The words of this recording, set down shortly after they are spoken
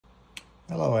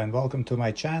Hello and welcome to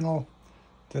my channel.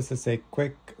 This is a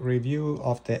quick review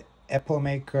of the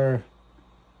EPOMAKER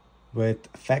with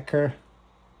Feker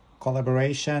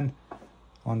collaboration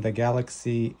on the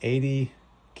Galaxy80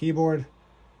 keyboard.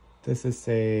 This is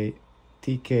a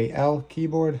TKL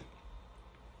keyboard.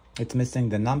 It's missing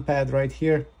the numpad right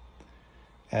here,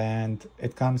 and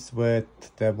it comes with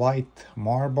the white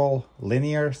marble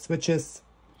linear switches.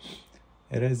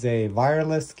 It is a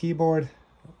wireless keyboard,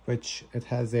 which it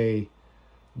has a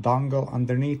dongle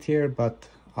underneath here, but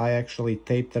I actually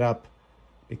taped it up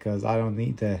because I don't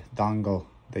need the dongle,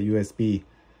 the USB,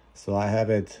 so I have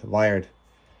it wired.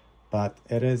 But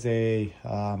it is a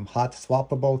hot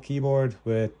swappable keyboard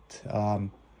with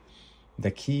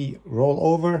the key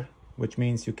rollover, which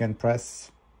means you can press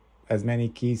as many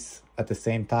keys at the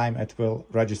same time. It will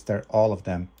register all of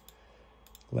them.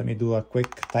 Let me do a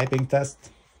quick typing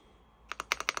test.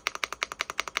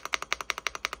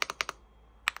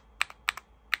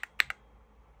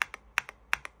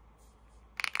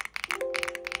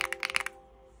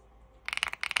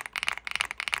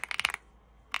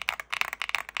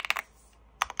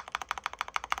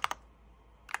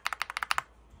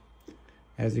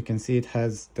 As you can see, it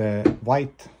has the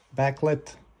white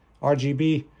backlit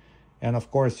RGB, and of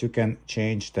course you can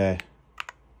change the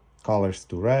colors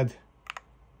to red,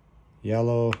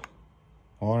 yellow,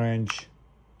 orange,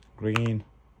 green,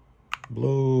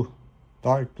 blue,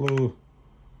 dark blue,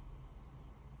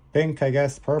 pink, I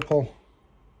guess, purple,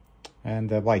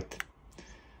 and white.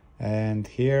 And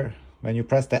here, when you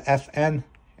press the FN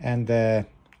and the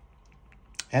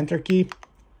enter key,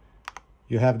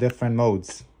 you have different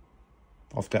modes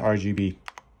of the RGB,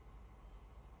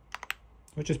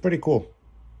 which is pretty cool.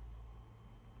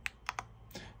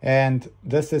 And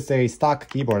this is a stock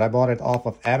keyboard. I bought it off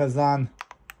of Amazon,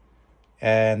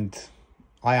 and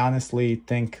I honestly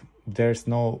think there's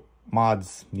no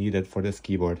mods needed for this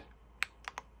keyboard.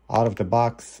 Out of the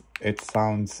box, it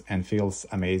sounds and feels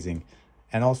amazing.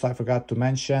 And also, I forgot to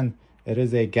mention, it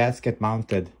is a gasket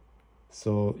mounted,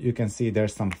 so you can see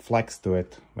there's some flex to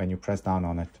it when you press down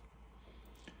on it.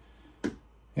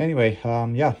 Anyway,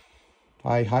 yeah,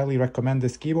 I highly recommend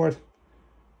this keyboard.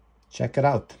 Check it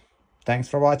out. Thanks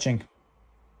for watching.